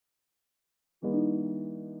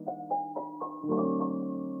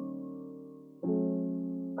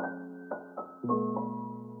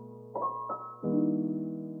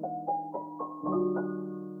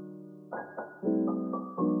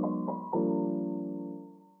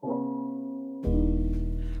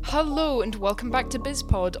Hello and welcome back to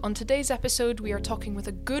BizPod. On today's episode, we are talking with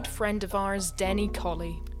a good friend of ours, Denny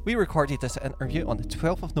Colley. We recorded this interview on the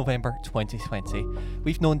 12th of November 2020.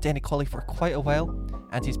 We've known Denny Colley for quite a while,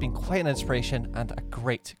 and he's been quite an inspiration and a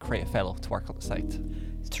great creative fellow to work alongside.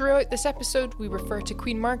 Throughout this episode, we refer to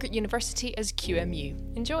Queen Margaret University as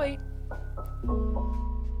QMU. Enjoy!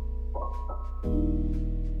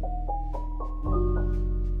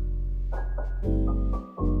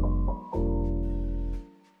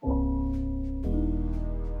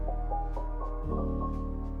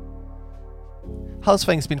 How's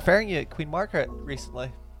things been faring you at Queen Margaret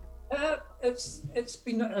recently? It's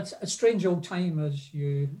been a strange old time, as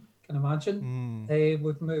you can imagine.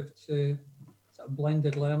 We've moved to sort of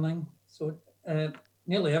blended learning, so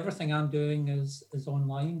nearly everything I'm doing is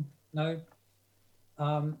online now.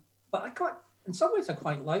 But in some ways, I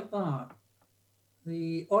quite like that.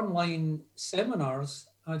 The online seminars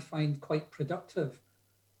I find quite productive.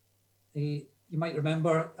 You might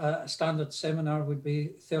remember a standard seminar would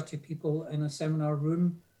be 30 people in a seminar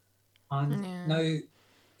room. And now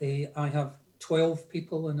I have 12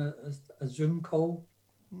 people in a Zoom call.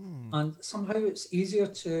 And somehow it's easier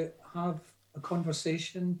to have a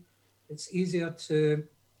conversation. It's easier to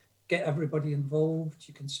get everybody involved.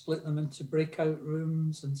 You can split them into breakout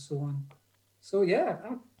rooms and so on. So yeah,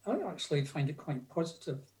 I actually find it quite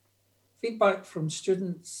positive. Feedback from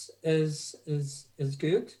students is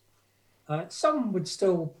good. Some would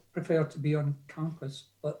still prefer to be on campus,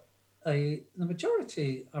 but the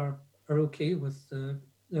majority are okay with the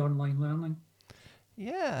online learning.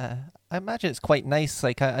 Yeah, I imagine it's quite nice.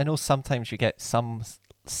 Like, I know sometimes you get some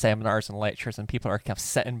seminars and lectures and people are kind of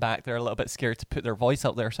sitting back there a little bit scared to put their voice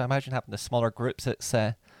out there. So I imagine having the smaller groups, it's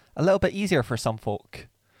a little bit easier for some folk.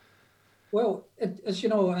 Well, as you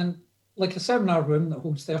know, and like a seminar room that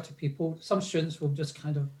holds 30 people, some students will just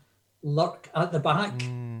kind of lurk at the back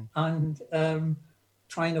and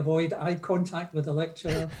try and avoid eye contact with the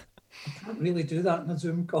lecturer. I can't really do that in a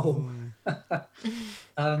Zoom call.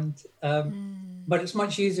 But it's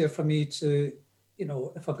much easier for me to,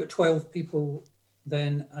 if I've got 12 people,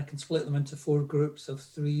 then I can split them into 4 groups of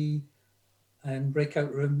 3 and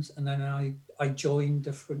breakout rooms, and then I join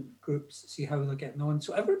different groups, see how they're getting on.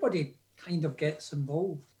 So everybody kind of gets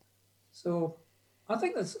involved. So I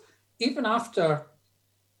think that's, even after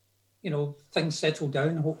things settle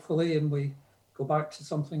down, hopefully, and we go back to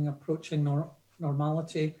something approaching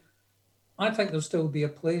normality, I think there'll still be a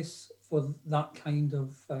place for that kind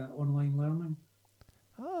of online learning.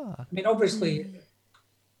 I mean, obviously,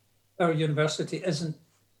 our university isn't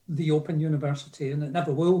the Open University, and it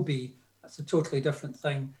never will be. That's a totally different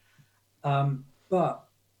thing. But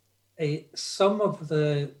some of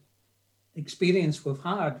the experience we've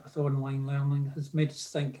had with online learning has made us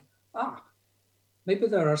think, maybe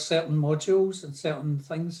there are certain modules and certain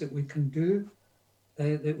things that we can do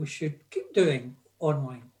that we should keep doing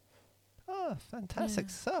online. Oh,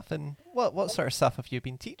 fantastic stuff. And what sort of stuff have you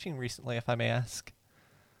been teaching recently, if I may ask?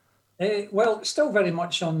 Well, still very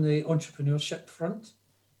much on the entrepreneurship front.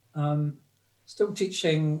 Still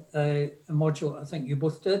teaching a module I think you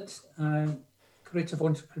both did, creative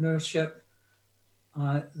entrepreneurship.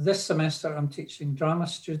 This semester I'm teaching drama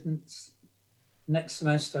students. Next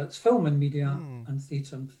semester, it's film and media and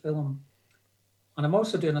theatre and film. And I'm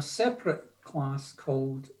also doing a separate class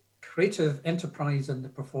called Creative Enterprise in the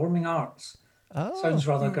Performing Arts. Sounds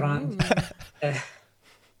rather grand.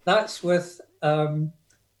 That's with,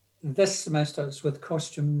 this semester, it's with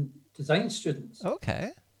costume design students.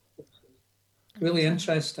 Okay. Really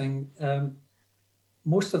interesting.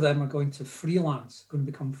 Most of them are going to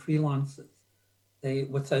become freelancers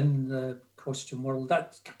within the costume world.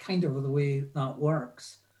 That's kind of the way that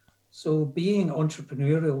works. So being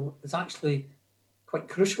entrepreneurial is actually quite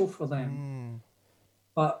crucial for them.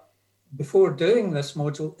 But before doing this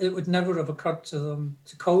module, it would never have occurred to them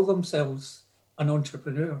to call themselves an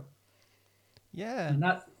entrepreneur. Yeah. And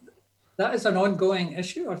that is an ongoing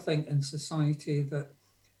issue, I think, in society, that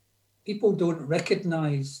people don't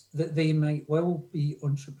recognize that they might well be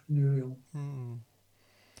entrepreneurial.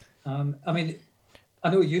 I mean, I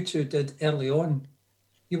know you two did early on.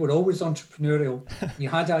 You were always entrepreneurial. You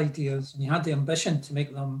had ideas and you had the ambition to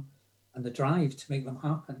make them and the drive to make them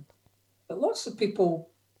happen. But lots of people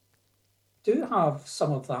do have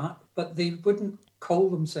some of that, but they wouldn't call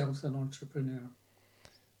themselves an entrepreneur.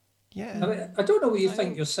 Yeah. I mean, I don't know what you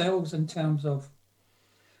think yourselves in terms of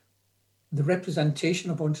the representation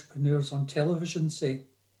of entrepreneurs on television, say.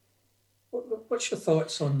 What's your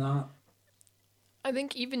thoughts on that? I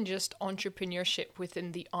think even just entrepreneurship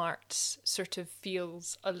within the arts sort of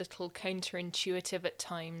feels a little counterintuitive at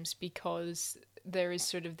times, because there is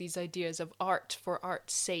sort of these ideas of art for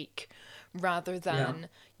art's sake, rather than,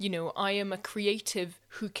 I am a creative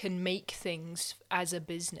who can make things as a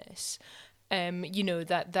business.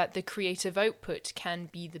 That the creative output can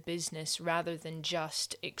be the business rather than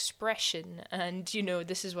just expression. And,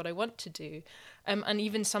 this is what I want to do. And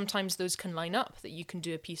even sometimes those can line up, that you can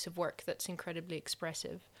do a piece of work that's incredibly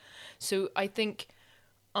expressive. So I think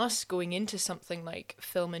us going into something like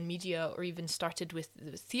film and media, or even started with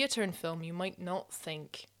theatre and film, you might not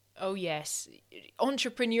think, oh yes,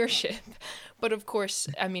 entrepreneurship. But of course,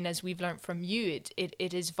 I mean, as we've learned from you,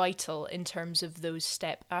 it is vital in terms of those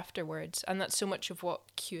steps afterwards. And that's so much of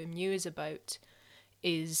what QMU is about,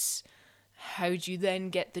 is how do you then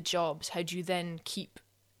get the jobs? How do you then keep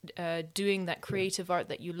doing that creative art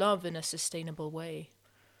that you love in a sustainable way?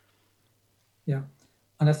 Yeah.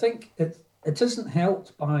 And I think it isn't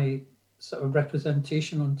helped by sort of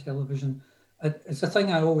representation on television. It's a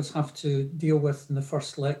thing I always have to deal with in the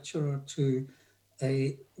first lecture or two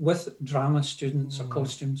with drama students or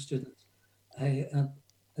costume students.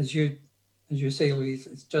 As you say, Louise,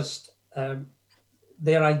 it's just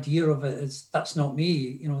their idea of it is, that's not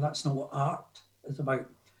me, that's not what art is about.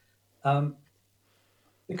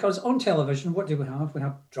 Because on television, what do we have? We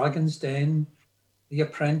have Dragon's Den, The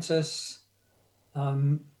Apprentice,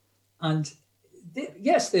 and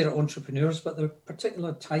yes, they're entrepreneurs, but they're a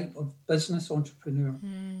particular type of business entrepreneur.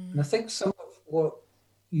 And I think some of what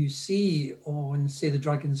you see on, say, the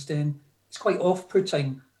Dragon's Den, it's quite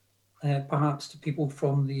off-putting, perhaps, to people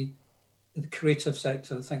from the creative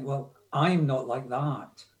sector. They think, well, I'm not like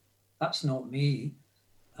that. That's not me.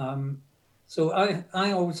 So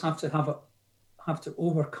I always have to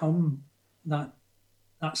overcome that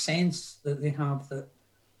sense that they have, that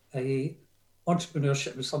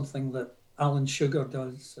entrepreneurship is something that Alan Sugar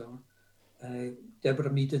does, Deborah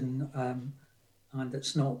Meaden, and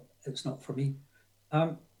it's not for me.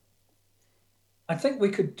 I think we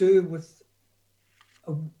could do with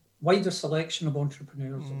a wider selection of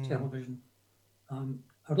entrepreneurs on television.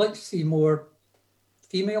 I'd like to see more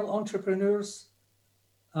female entrepreneurs.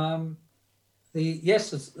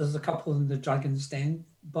 There's a couple in the Dragon's Den,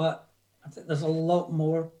 but I think there's a lot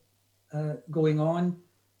more going on.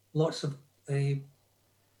 Lots of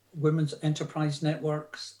women's enterprise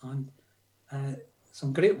networks and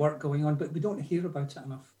some great work going on, but we don't hear about it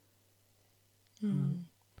enough.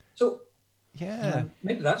 So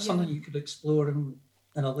maybe that's something you could explore in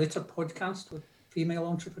a later podcast with female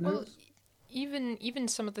entrepreneurs. Well, even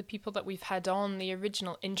some of the people that we've had on, the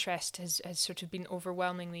original interest has sort of been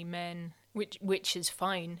overwhelmingly men, which is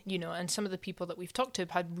fine, and some of the people that we've talked to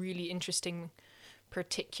have had really interesting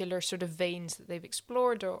particular sort of veins that they've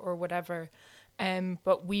explored or whatever.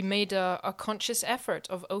 But we made a conscious effort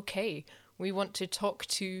of, okay, we want to talk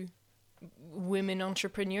to women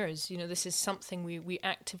entrepreneurs. This is something we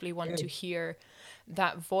actively want to hear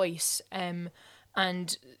that voice.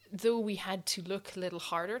 And though we had to look a little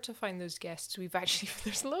harder to find those guests, we've actually,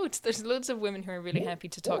 there's loads of women who are really happy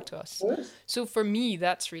to talk to us. So for me,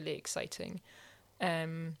 that's really exciting.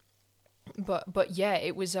 But yeah,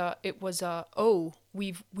 it was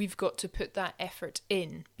we've got to put that effort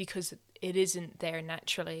in, because it isn't there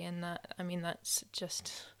naturally, and that's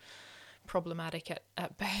just problematic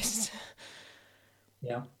at best.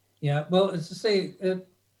 Yeah. Well, as I say,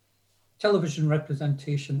 television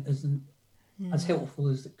representation isn't as helpful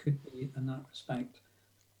as it could be in that respect.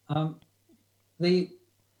 The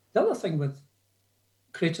other thing with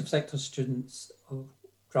creative sector students of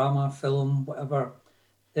drama, film, whatever,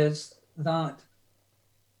 is that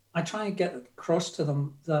I try and get across to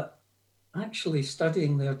them that actually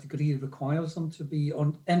studying their degree requires them to be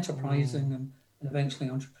enterprising and eventually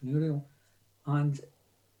entrepreneurial. And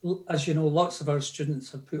as you know, lots of our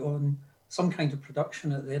students have put on some kind of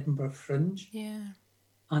production at the Edinburgh Fringe. Yeah.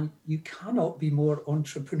 And you cannot be more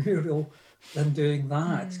entrepreneurial than doing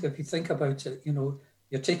that. If you think about it,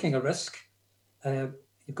 you're taking a risk.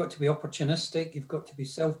 You've got to be opportunistic. You've got to be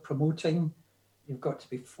self-promoting. You've got to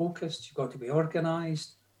be focused. You've got to be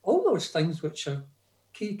organised. All those things which are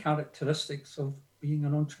key characteristics of being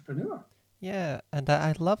an entrepreneur. Yeah, and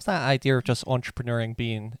I love that idea of just entrepreneuring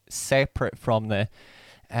being separate from the,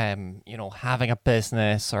 having a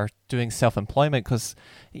business or doing self-employment. Because,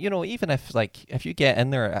 even if you get in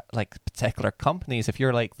there at particular companies, if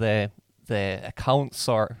you're the accounts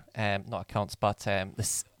or not accounts, but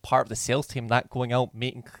this part of the sales team that going out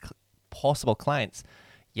meeting possible clients,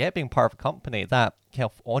 being part of a company, that kind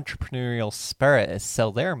of entrepreneurial spirit is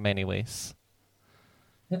still there in many ways.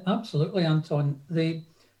 Yeah, absolutely, Anton.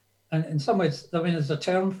 And in some ways, there's a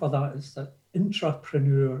term for that. It's the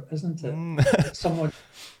intrapreneur, isn't it?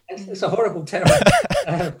 It's a horrible term.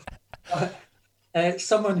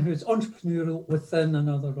 someone who's entrepreneurial within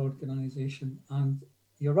another organisation. And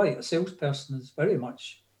you're right, a salesperson is very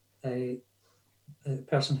much a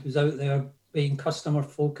person who's out there being customer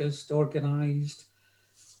focused, organised,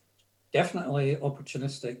 definitely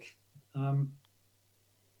opportunistic.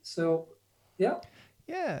 So, yeah.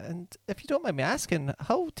 Yeah, and if you don't mind me asking,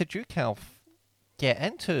 how did you kind of get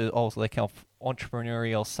into all the kind of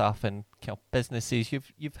entrepreneurial stuff and kind of businesses?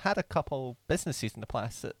 You've had a couple businesses in the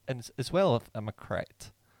past as well, if I'm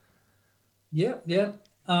correct. Yeah, yeah.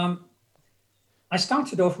 I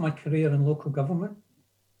started off my career in local government,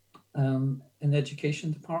 in the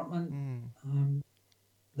education department.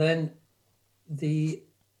 Then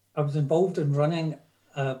I was involved in running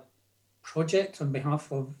a project on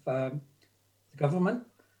behalf of the government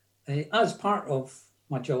as part of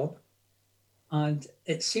my job. And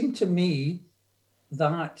it seemed to me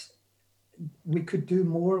that we could do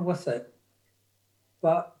more with it.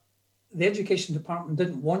 But the education department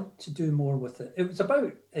didn't want to do more with it. It was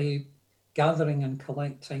about gathering and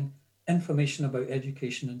collecting information about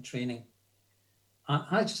education and training. And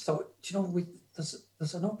I just thought,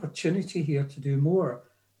 there's an opportunity here to do more.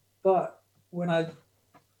 But when I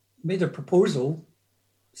made a proposal,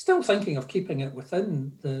 still thinking of keeping it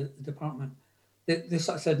within the department, they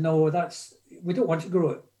sort of said, no, we don't want to grow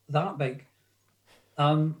it that big.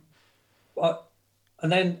 And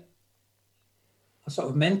then a sort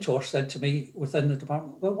of mentor said to me within the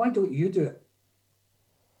department, well, why don't you do it?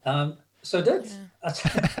 So I did.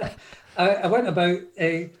 Yeah. I went about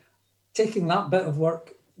taking that bit of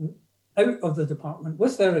work out of the department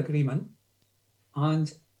with their agreement,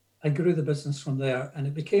 and I grew the business from there. And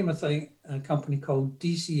it became a company called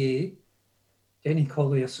DCA, Denny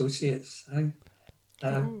Colley Associates.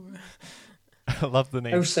 I love the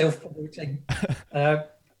name. I was self-promoting.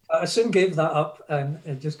 I soon gave that up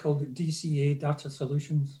and just called it DCA Data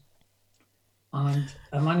Solutions. And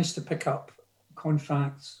I managed to pick up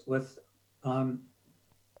contracts with,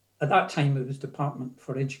 at that time it was Department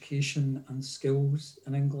for Education and Skills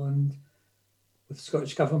in England, with the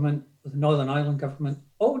Scottish Government, with the Northern Ireland Government,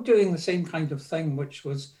 all doing the same kind of thing, which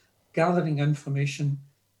was gathering information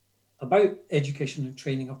about education and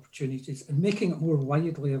training opportunities and making it more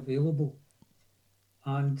widely available.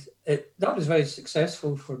 And that was very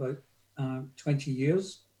successful for about 20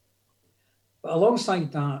 years. But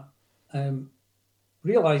alongside that,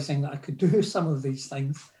 realizing that I could do some of these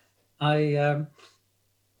things, I,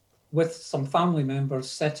 with some family members,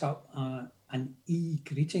 set up an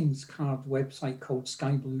e-greetings card website called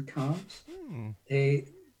Sky Blue Cards.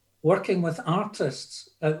 Working with artists.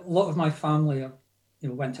 A lot of my family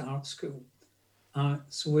went to art school.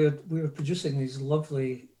 So we were producing these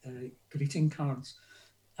lovely greeting cards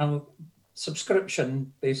on a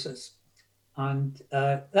subscription basis. And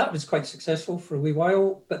that was quite successful for a wee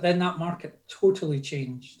while, but then that market totally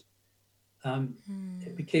changed.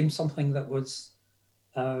 It became something that was,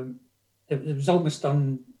 it was almost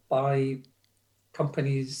done by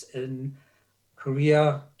companies in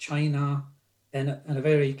Korea, China, in a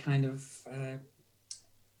very kind of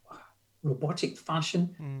robotic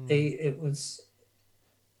fashion. It was,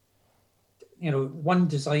 one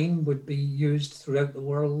design would be used throughout the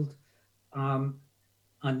world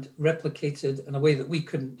and replicated in a way that we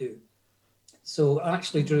couldn't do. So I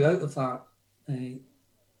actually drew out of that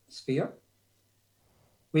sphere.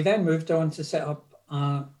 We then moved on to set up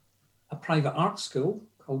a private art school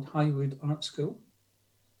called Highwood Art School.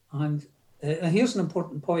 And here's an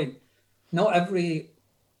important point. Not every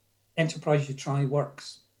enterprise you try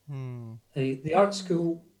works. The art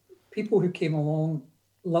school, people who came along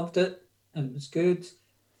loved it and it was good,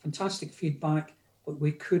 fantastic feedback, but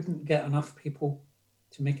we couldn't get enough people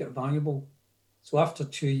to make it viable. So after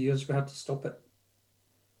 2 years, we had to stop it.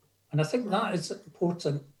 And I think that is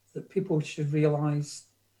important, that people should realise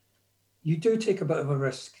you do take a bit of a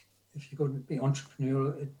risk if you're going to be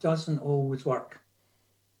entrepreneurial. It doesn't always work.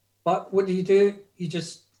 But what do? You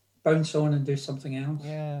just bounce on and do something else.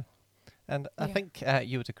 Yeah. And I think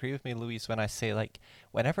you would agree with me, Louise, when I say, like,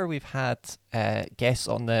 whenever we've had guests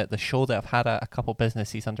on the show that have had a couple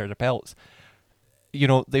businesses under their belts,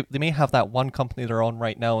 they may have that one company they're on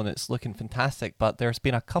right now and it's looking fantastic, but there's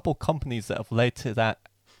been a couple companies that have led to that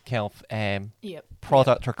kind of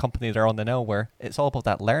product or company they're on the now, where it's all about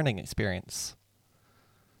that learning experience.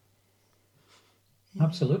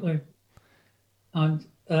 Absolutely. And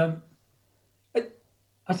I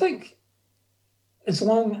think as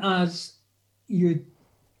long as you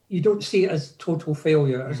don't see it as total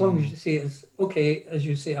failure, as long as you see it as, okay, as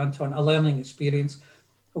you say, Anton, a learning experience.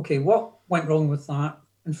 Okay, what went wrong with that?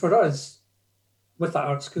 And for us, with that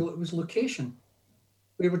art school, it was location.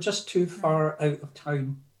 We were just too far out of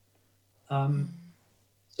town.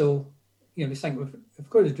 So, we think if we're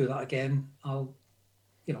going to do that again, I'll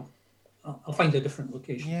find a different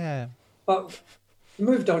location. Yeah. But we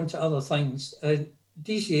moved on to other things.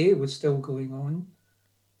 DCA was still going on,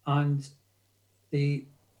 and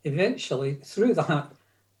eventually through that,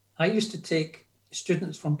 I used to take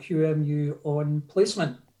students from QMU on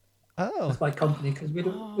placement with my company, because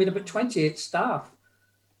we'd about 28 staff,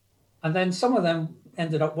 and then some of them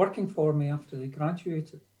ended up working for me after they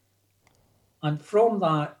graduated. And from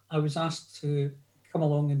that, I was asked to come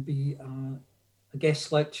along and be a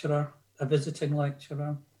guest lecturer, a visiting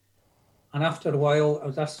lecturer. And after a while, I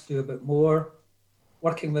was asked to do a bit more,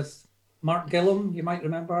 working with Mark Gillum, you might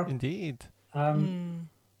remember. Indeed. And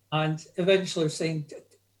eventually saying,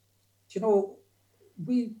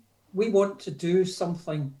 we want to do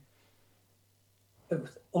something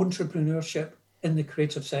with entrepreneurship in the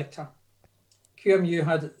creative sector. QMU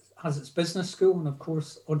has its business school, and of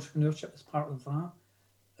course, entrepreneurship is part of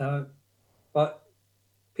that. But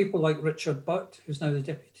people like Richard Butt, who's now the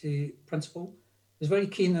deputy principal, is very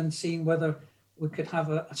keen on seeing whether we could have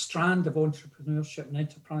a strand of entrepreneurship and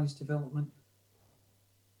enterprise development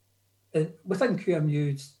within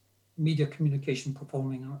QMU's media communication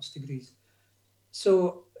performing arts degrees.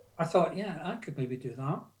 So I thought, I could maybe do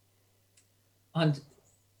that. And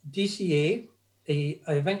DCA, I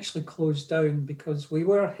eventually closed down because we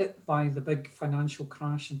were hit by the big financial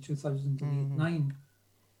crash in 2008-9.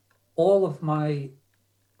 All of my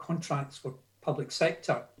contracts were public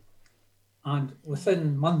sector, and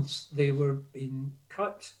within months they were being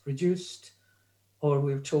cut, reduced, or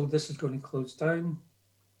we were told this is going to close down.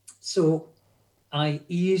 So I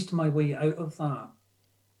eased my way out of that.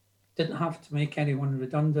 Didn't have to make anyone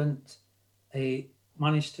redundant. I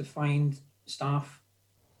managed to find staff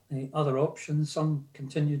other options. Some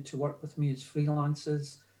continued to work with me as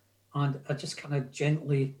freelancers, and I just kind of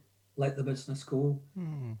gently let the business go.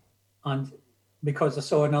 And because I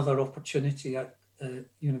saw another opportunity at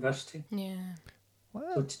university. Yeah. Wow.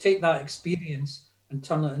 So to take that experience and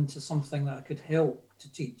turn it into something that I could help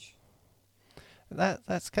to teach.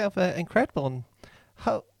 That's kind of incredible. And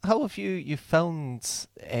how have you found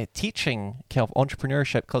teaching kind of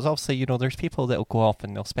entrepreneurship? Because obviously, there's people that will go off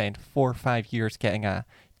and they'll spend 4 or 5 years getting a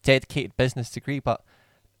dedicated business degree, but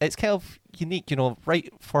it's kind of unique,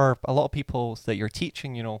 right, for a lot of people that you're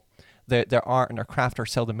teaching, their art and their craft are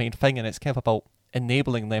still the main thing, and it's kind of about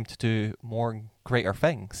enabling them to do more and greater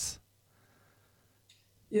things.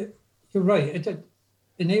 Yeah, you're right.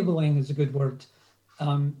 Enabling is a good word.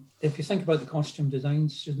 If you think about the costume design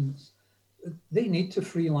students, they need to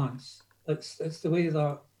freelance. It's the way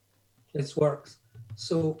that this works.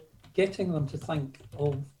 So getting them to think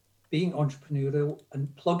of being entrepreneurial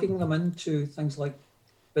and plugging them into things like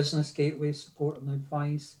Business Gateway support and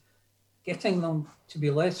advice, getting them to be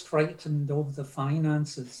less frightened of the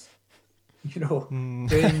finances,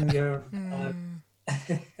 doing your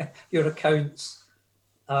your accounts,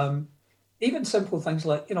 even simple things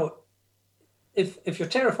like, if you're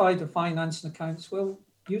terrified of finance and accounts, well,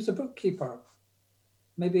 use a bookkeeper.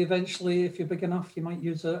 Maybe eventually, if you're big enough, you might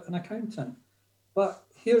use an accountant. But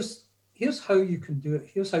here's how you can do it.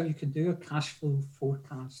 Here's how you can do a cash flow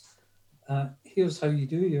forecast. Here's how you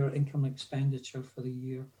do your income expenditure for the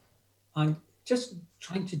year. And just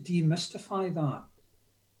trying to demystify that.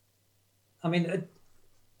 I mean,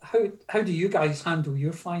 how do you guys handle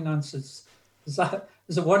your finances? Is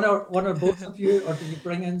it one or both of you, or do you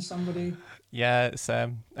bring in somebody? Yeah, it's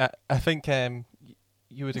I think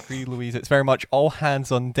you would agree, Louise. It's very much all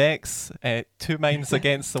hands on decks, 2 minds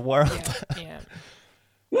against the world. Yeah.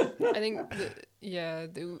 I think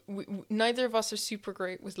neither of us are super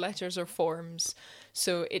great with letters or forms,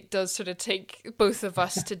 so it does sort of take both of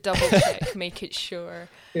us to double check, make it sure.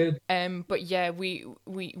 Good. But yeah,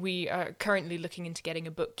 we are currently looking into getting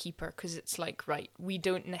a bookkeeper, because it's like, right, we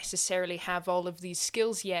don't necessarily have all of these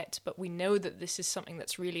skills yet, but we know that this is something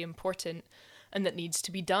that's really important and that needs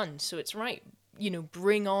to be done. So it's right,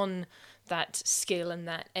 bring on that skill and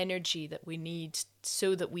that energy that we need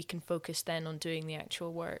so that we can focus then on doing the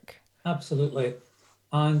actual work. Absolutely.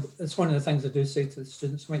 And it's one of the things I do say to the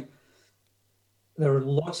students. I mean, there are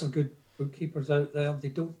lots of good bookkeepers out there. They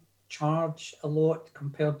don't charge a lot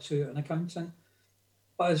compared to an accountant.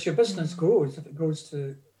 But as your business grows, if it grows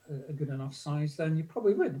to a good enough size, then you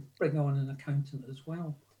probably would bring on an accountant as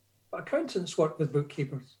well. But accountants work with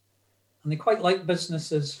bookkeepers, and they quite like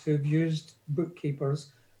businesses who've used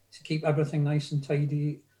bookkeepers to keep everything nice and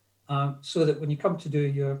tidy, so that when you come to do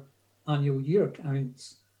your annual year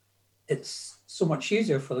accounts, it's so much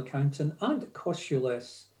easier for the accountant, and it costs you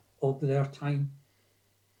less of their time.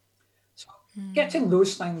 So getting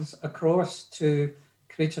those things across to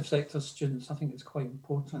creative sector students, I think it's quite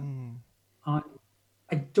important. And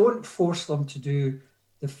I don't force them to do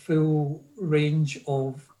the full range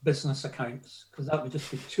of business accounts, because that would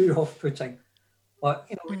just be too off-putting. But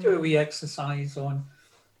we do a wee exercise on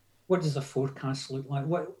what does a forecast look like?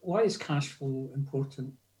 Why is cash flow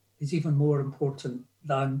important? Is even more important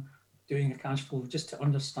than doing a cash flow, just to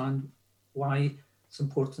understand why it's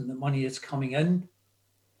important that money is coming in,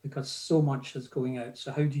 because so much is going out.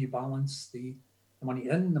 So how do you balance the money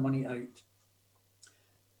in, the money out?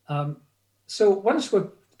 So once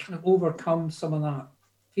we've kind of overcome some of that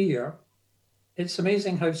fear, it's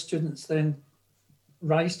amazing how students then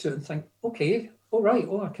rise to it and think, okay, all right,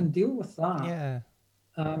 I can deal with that. Yeah.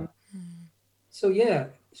 So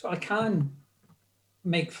I can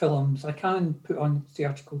make films, I can put on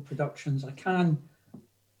theatrical productions, I can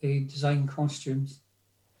design costumes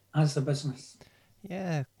as a business.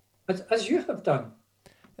 Yeah. As you have done.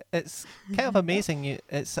 It's kind of amazing.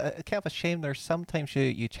 It's kind of a shame. There's sometimes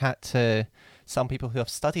you chat to some people who have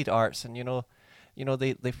studied arts, and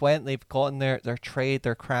they've gotten their trade,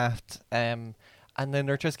 their craft, and then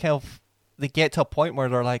they're just kind of, they get to a point where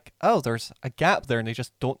they're like, oh, there's a gap there, and they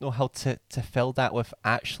just don't know how to fill that with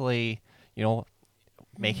actually,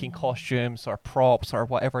 making costumes or props or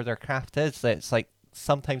whatever their craft is. It's like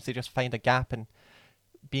sometimes they just find a gap, and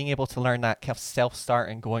being able to learn that kind of self-start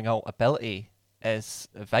and going out ability is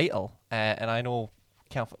vital. And I know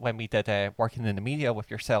kind of when we did working in the media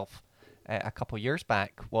with yourself a couple of years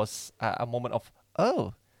back was a moment of,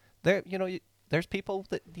 oh, there, there's people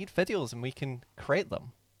that need videos and we can create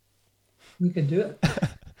them. We can do it.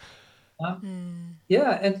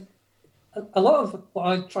 Yeah, and a lot of what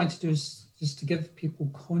I'm trying to do is just to give people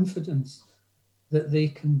confidence that they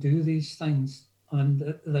can do these things, and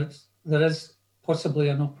that there is possibly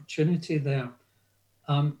an opportunity there,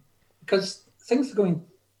 because things are going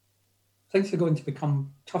to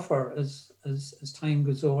become tougher as time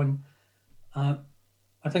goes on.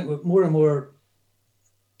 I think more and more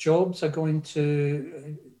jobs are going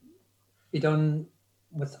to be done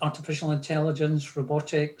with artificial intelligence,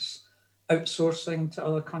 robotics, outsourcing to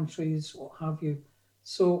other countries, what have you.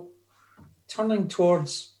 So turning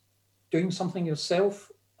towards doing something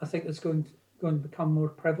yourself, I think is going to become more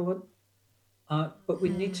prevalent. But we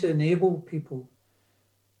need to enable people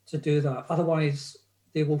to do that. Otherwise,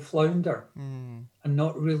 they will flounder and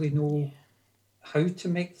not really know how to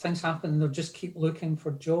make things happen. They'll just keep looking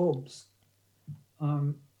for jobs.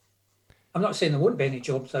 I'm not saying there won't be any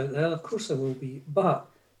jobs out there. Of course there will be, but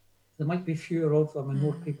there might be fewer of them and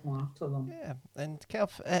more people after them. Yeah, and kind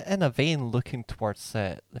of in a vein looking towards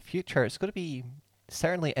the future, it's going to be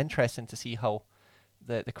certainly interesting to see how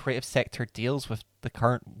the creative sector deals with the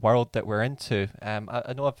current world that we're into.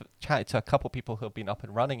 I know I've chatted to a couple of people who have been up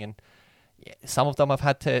and running, and some of them have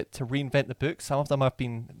had to reinvent the book. Some of them have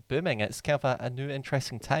been booming. It's kind of a new,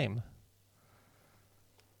 interesting time.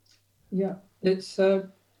 Yeah, it's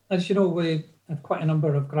as you know, we have quite a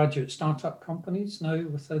number of graduate startup companies now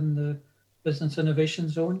within the Business Innovation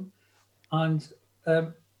Zone, and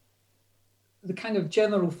the kind of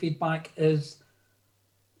general feedback is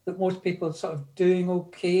that most people are sort of doing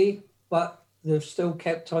okay, but they've still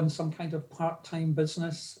kept on some kind of part-time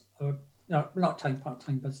business, or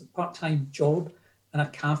part-time job in a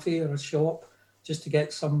cafe or a shop, just to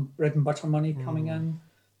get some bread and butter money coming in.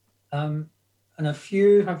 And a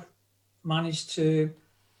few have managed to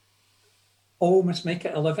almost make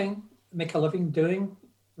a living doing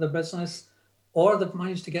the business, or they've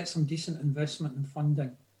managed to get some decent investment and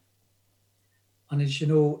funding. And as you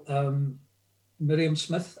know, Miriam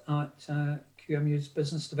Smith at QMU's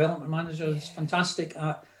Business Development Manager is fantastic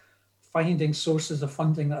at finding sources of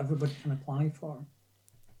funding that everybody can apply for.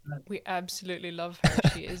 We absolutely love her.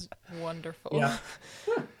 She is wonderful. Yeah.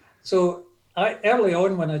 So early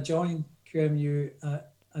on when I joined QMU,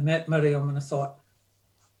 I met Miriam and I thought,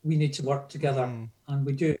 we need to work together. And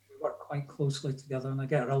we do. We work quite closely together, and I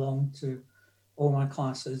get her along to all my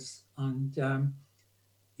classes. And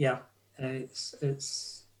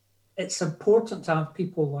it's important to have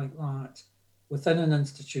people like that within an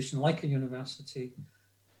institution, like a university.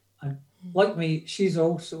 And like me, she's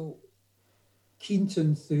also keen to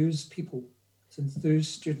enthuse people, to enthuse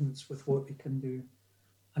students with what they can do,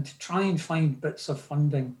 and to try and find bits of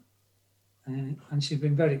funding. And she's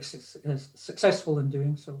been very successful in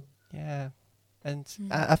doing so. Yeah. And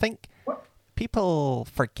I think people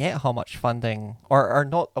forget how much funding, or are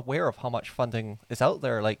not aware of how much funding is out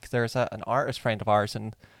there. Like there's an artist friend of ours,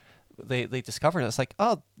 and they discovered it's like,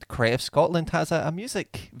 oh, Creative Scotland has a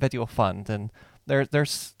music video fund, and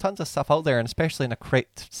there's tons of stuff out there, and especially in a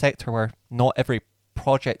creative sector where not every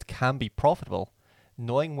project can be profitable,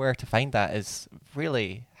 knowing where to find that is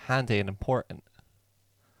really handy and important.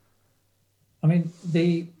 I mean,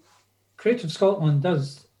 the Creative Scotland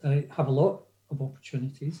does have a lot of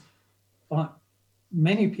opportunities, but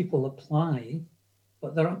many people apply,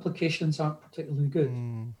 but their applications aren't particularly good.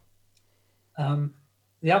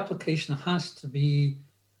 The application has to be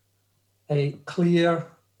clear,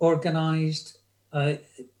 organised.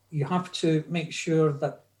 You have to make sure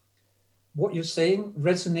that what you're saying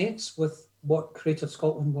resonates with what Creative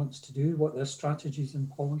Scotland wants to do, what their strategies and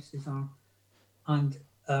policies are. And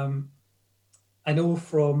I know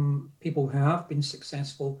from people who have been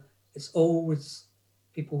successful, it's always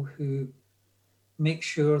people who make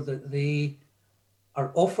sure that they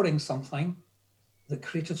are offering something that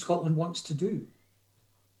Creative Scotland wants to do.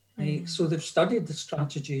 So they've studied the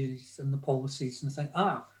strategies and the policies and think,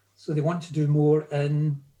 so they want to do more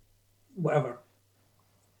in whatever.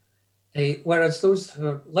 Whereas those who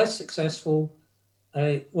are less successful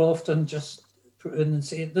will often just put in and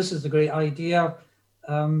say, this is a great idea.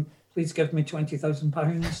 Please give me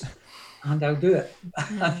 £20,000 and I'll do it.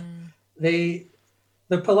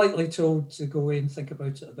 They're politely told to go away and think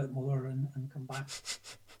about it a bit more and come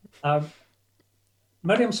back.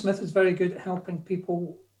 Miriam Smith is very good at helping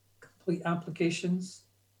people complete applications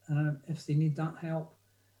if they need that help.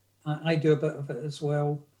 I do a bit of it as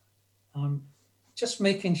well. Just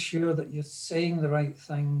making sure that you're saying the right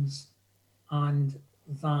things and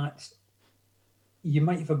that you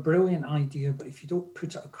might have a brilliant idea, but if you don't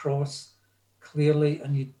put it across clearly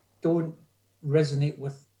and you don't resonate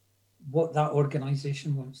with what that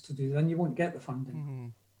organisation wants to do, then you won't get the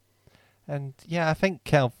funding. And yeah, I think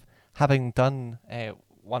kind of having done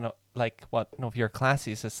one of your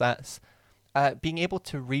classes is that being able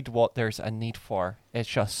to read what there's a need for is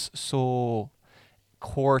just so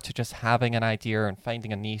core to just having an idea and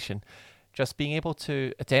finding a niche, and just being able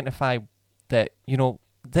to identify that,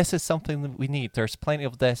 this is something that we need. There's plenty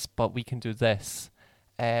of this, but we can do this.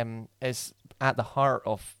 Is at the heart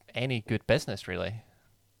of any good business, really.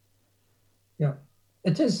 Yeah,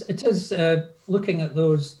 it is. It is looking at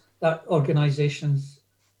that organisation's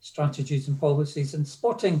strategies and policies and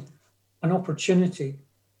spotting an opportunity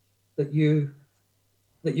that you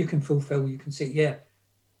can fulfil. You can say, yeah,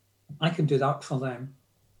 I can do that for them.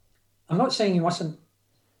 I'm not saying you mustn't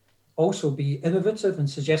also be innovative and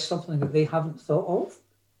suggest something that they haven't thought of.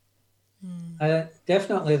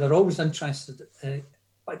 Definitely, they're always interested.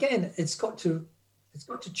 But again, it's got to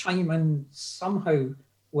chime in somehow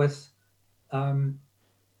with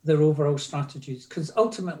their overall strategies, because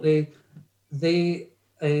ultimately they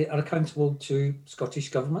are accountable to Scottish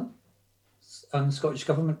Government and Scottish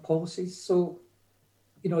Government policies. So,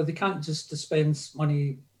 they can't just dispense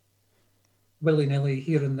money willy-nilly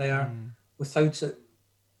here and there without it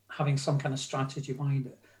having some kind of strategy behind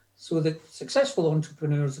it. So the successful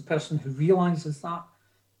entrepreneur is a person who realizes that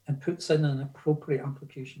and puts in an appropriate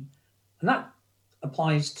application. And that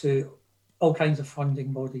applies to all kinds of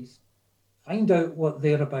funding bodies. Find out what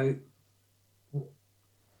they're about.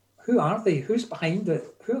 Who are they? Who's behind it?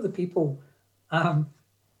 Who are the people?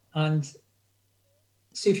 And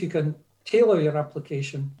see if you can tailor your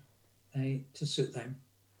application to suit them.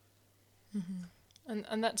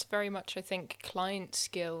 And that's very much, I think, client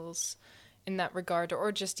skills in that regard,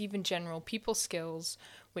 or just even general people skills,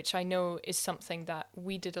 which I know is something that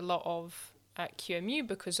we did a lot of at QMU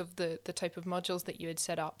because of the type of modules that you had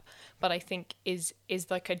set up, but I think is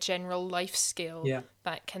like a general life skill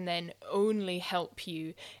that can then only help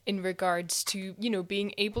you in regards to,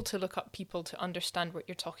 being able to look up people to understand what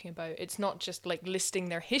you're talking about. It's not just like listing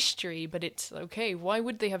their history, but it's, okay, why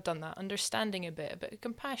would they have done that? Understanding a bit of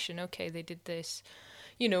compassion. Okay, they did this.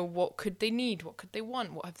 What could they need? What could they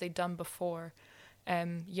want? What have they done before?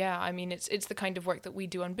 It's the kind of work that we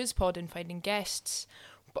do on BizPod in finding guests,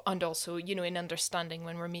 and also, in understanding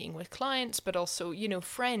when we're meeting with clients, but also,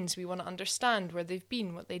 friends. We want to understand where they've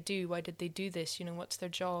been, what they do, why did they do this, what's their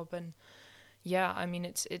job. And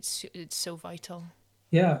it's so vital.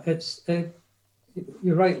 Yeah, it's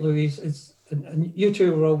you're right, Louise. And you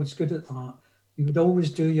two were always good at that. You would always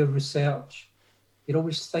do your research. You'd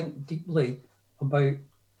always think deeply about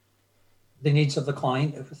the needs of the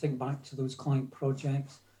client, if we think back to those client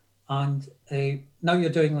projects. And now you're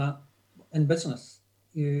doing that in business.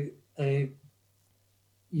 You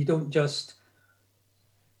don't just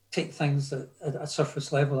take things at a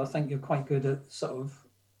surface level. I think you're quite good at sort of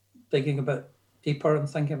digging a bit deeper and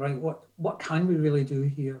thinking, right, what can we really do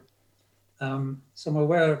here? So I'm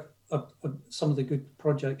aware of some of the good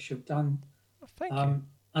projects you've done. Thank you.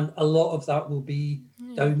 And a lot of that will be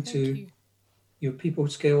down to your people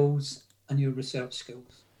skills and your research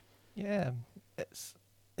skills. Yeah, it's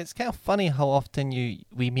it's kind of funny how often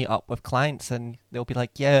we meet up with clients and they'll be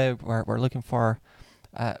like, yeah, we're looking for,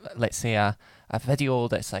 let's say a video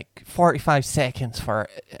that's like 45 seconds for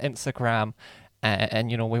Instagram, and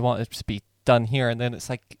we want it to be done here, and then it's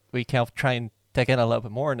like we kind of try and dig in a little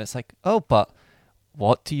bit more, and it's like, oh, but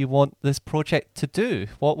what do you want this project to do?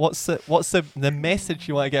 What's the message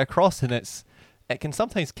you want to get across? And it can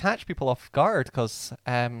sometimes catch people off guard because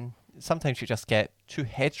sometimes you just get too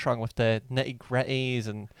headstrong with the nitty gritties,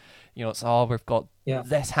 and it's we've got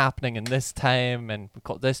this happening in this time, and we've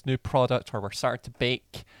got this new product, or we're starting to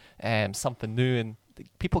bake something new, and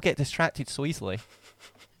people get distracted so easily.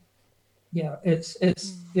 Yeah, it's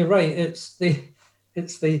you're right. It's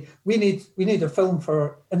the we need a film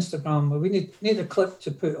for Instagram, or we need a clip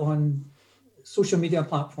to put on social media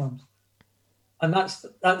platforms, and that's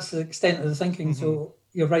the extent of the thinking. Mm-hmm. So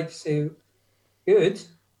you're right to say, good,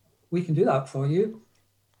 we can do that for you,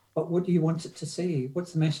 but what do you want it to say?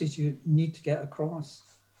 What's the message you need to get across?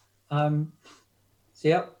 And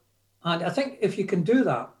I think if you can do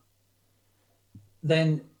that,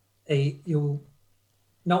 then you'll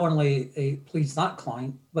not only please that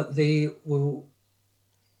client, but they will,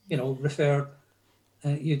 refer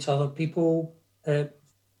you to other people.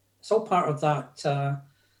 It's all part of that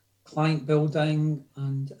client building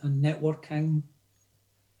and networking.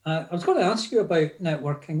 I was going to ask you about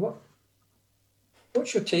networking.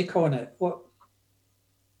 What's your take on it? What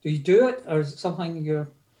do you do it, or is it something you're?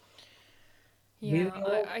 Yeah,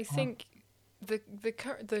 I think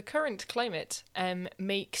the current climate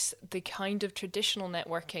makes the kind of traditional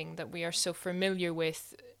networking that we are so familiar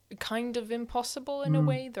with kind of impossible in a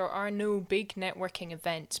way. There are no big networking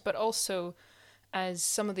events, but also, as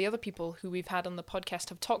some of the other people who we've had on the podcast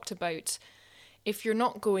have talked about, if you're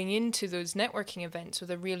not going into those networking events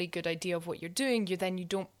with a really good idea of what you're doing, you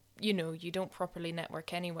don't properly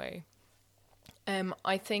network anyway.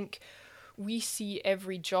 I think we see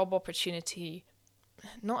every job opportunity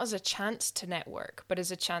not as a chance to network, but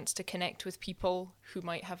as a chance to connect with people who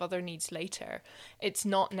might have other needs later. It's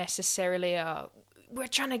not necessarily we're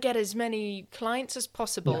trying to get as many clients as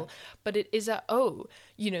possible, but it is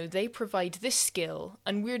they provide this skill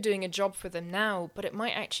and we're doing a job for them now, but it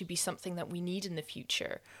might actually be something that we need in the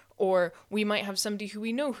future. Or we might have somebody who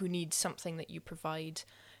we know who needs something that you provide.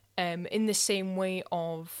 In the same way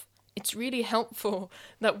of, it's really helpful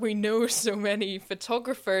that we know so many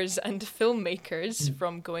photographers and filmmakers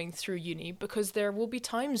from going through uni, because there will be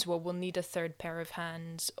times where we'll need a third pair of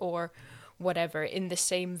hands or whatever, in the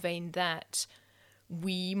same vein that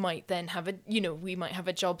we might then have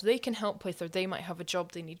a job they can help with, or they might have a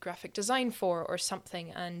job they need graphic design for or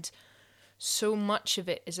something. And so much of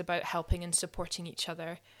it is about helping and supporting each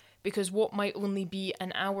other. Because what might only be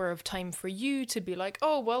an hour of time for you to be like,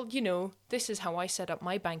 oh, well, this is how I set up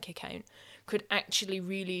my bank account, could actually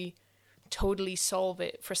really totally solve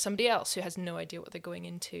it for somebody else who has no idea what they're going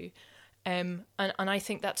into. And I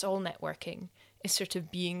think that's all networking, is sort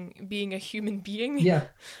of being a human being. Yeah.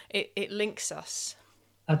 It links us.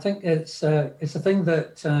 I think it's a thing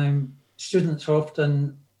that students are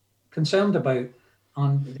often concerned about,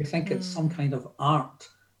 and they think it's some kind of art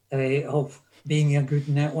of being a good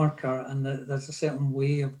networker, and there's a certain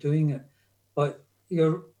way of doing it. But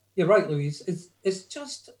you're right, Louise. It's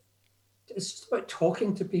just about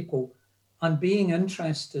talking to people and being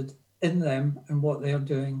interested in them and what they're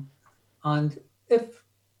doing. And if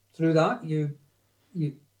through that you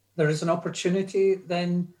there is an opportunity,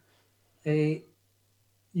 then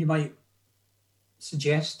you might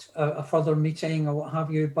suggest a further meeting or what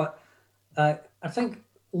have you. But I think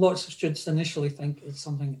lots of students initially think it's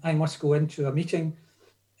something I must go into a meeting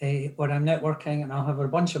where I'm networking and I'll have a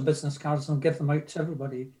bunch of business cards and I'll give them out to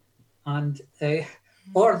everybody. And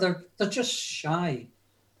or they're just shy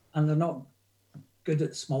and they're not good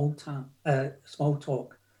at small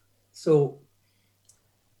talk. So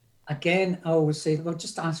again, I always say, well,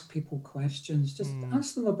 just ask people questions. Just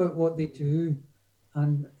ask them about what they do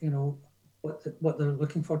and what they're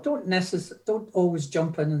looking for. Don't always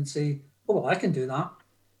jump in and say, oh, well, I can do that.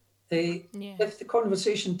 If the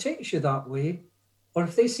conversation takes you that way, or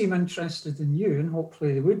if they seem interested in you, and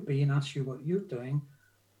hopefully they would be, and ask you what you're doing,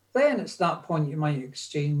 then it's that point you might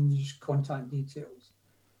exchange contact details,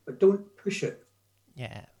 but don't push it.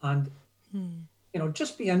 Yeah. And,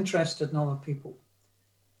 just be interested in other people.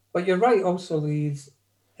 But you're right also, Louise,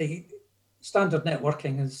 standard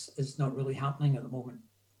networking is not really happening at the moment.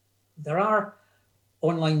 There are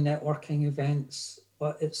online networking events,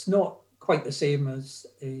 but it's not quite the same as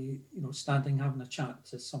standing having a chat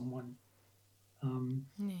to someone. I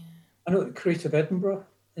know that Creative Edinburgh,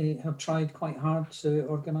 they have tried quite hard to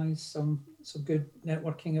organise some good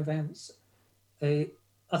networking events, and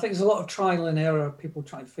I think there's a lot of trial and error. People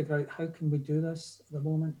trying to figure out how can we do this at the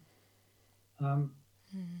moment.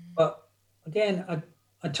 But again,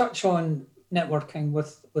 I touch on networking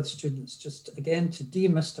with students just again to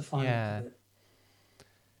demystify it.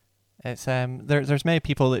 It's there's many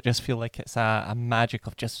people that just feel like it's a magic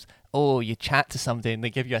of just, oh, you chat to somebody and they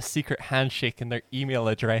give you a secret handshake and their email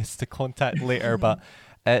address to contact later. But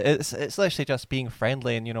it's literally just being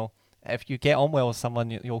friendly, and if you get on well with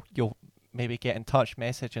someone, you'll maybe get in touch,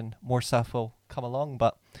 message, and more stuff will come along.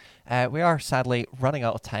 But we are sadly running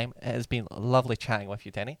out of time. It has been lovely chatting with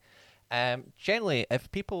you, Denny. Generally,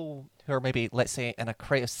 if people who are maybe, let's say, in a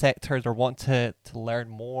creative sector, they want to learn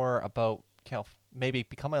more about kind of maybe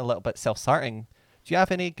becoming a little bit self-starting, do you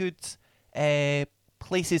have any good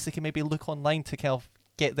places they can maybe look online to kind of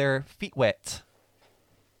get their feet wet?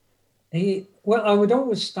 Well, I would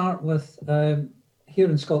always start with here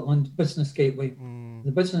in Scotland, Business Gateway.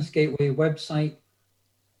 The Business Gateway website,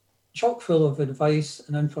 chock full of advice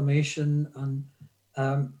and information.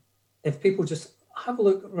 And if people just have a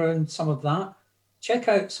look around some of that, check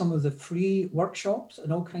out some of the free workshops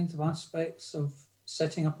and all kinds of aspects of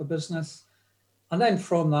setting up a business. And then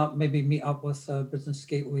from that, maybe meet up with a Business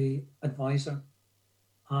Gateway advisor.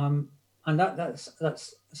 And that's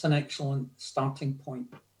an excellent starting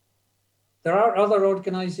point. There are other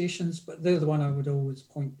organizations, but they're the one I would always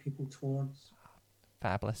point people towards.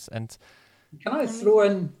 Fabulous. And can I throw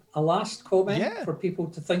in a last comment for people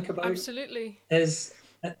to think about? Absolutely. Is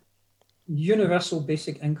universal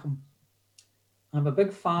basic income. I'm a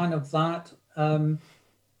big fan of that. And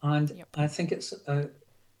I think it's,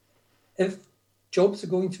 if jobs are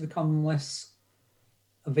going to become less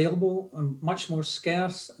available and much more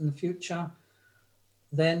scarce in the future,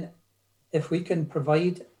 then if we can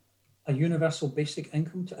provide a universal basic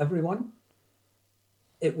income to everyone,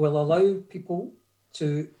 it will allow people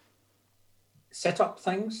to set up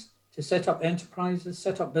things, to set up enterprises,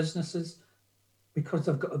 set up businesses, because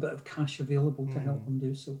they've got a bit of cash available to help them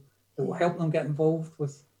do so. It will help them get involved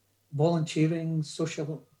with volunteering,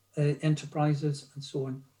 social enterprises, and so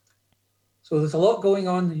on. So there's a lot going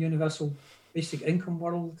on in the universal basic income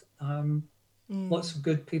world. Lots of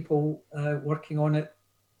good people working on it.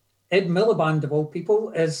 Ed Miliband, of all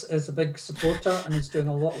people, is a big supporter and is doing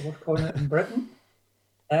a lot of work on it in Britain.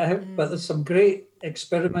 But there's some great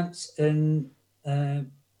experiments in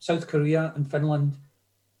South Korea and Finland.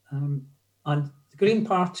 And the Green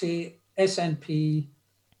Party, SNP,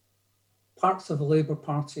 parts of the Labour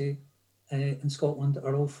Party in Scotland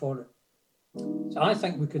are all for it. So I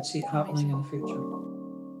think we could see it happening in the future.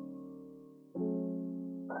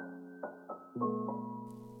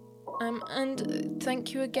 And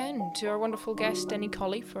thank you again to our wonderful guest, Denny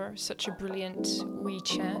Colley, for such a brilliant wee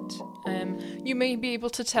chat. You may be able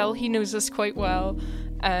to tell he knows us quite well.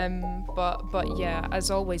 But yeah,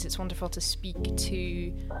 as always, it's wonderful to speak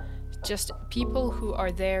to just people who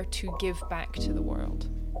are there to give back to the world.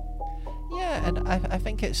 Yeah, and I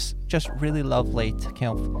think it's just really lovely to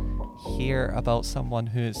kind of hear about someone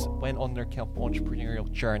who's went on their kind of entrepreneurial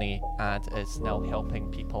journey and is now helping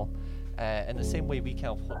people in the same way we kind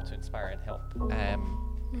of hope to inspire and help,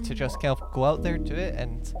 to just kind of go out there, do it,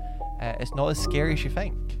 and it's not as scary as you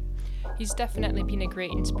think. He's definitely been a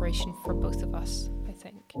great inspiration for both of us, I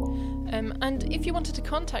think. And if you wanted to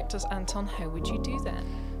contact us, Anton, how would you do that?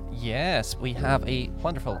 Yes, we have a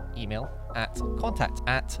wonderful email at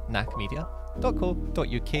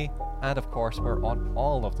contact@nakamedia.co.uk, and of course we're on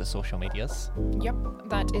all of the social medias. Yep,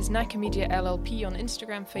 that is Nakamedia LLP on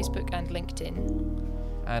Instagram, Facebook and LinkedIn.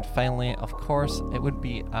 And finally, of course, it wouldn't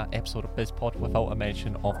be an episode of BizPod without a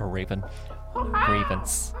mention of a raven.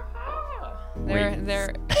 Ravens.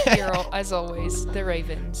 They're here as always, the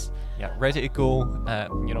Ravens. Yeah, ready to go.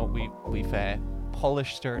 We've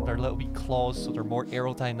polished their little wee claws so they're more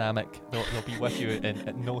aerodynamic. They'll be with you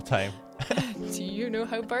in no time. Do you know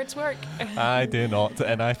how birds work? I do not,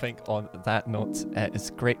 and I think on that note,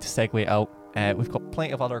 it's great to segue out. We've got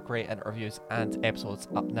plenty of other great interviews and episodes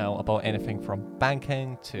up now about anything from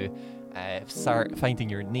banking to start finding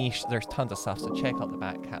your niche. There's tons of stuff, so check out the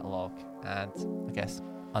back catalogue. And I guess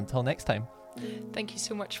until next time. Thank you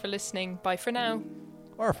so much for listening. Bye for now.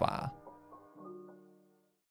 Au revoir.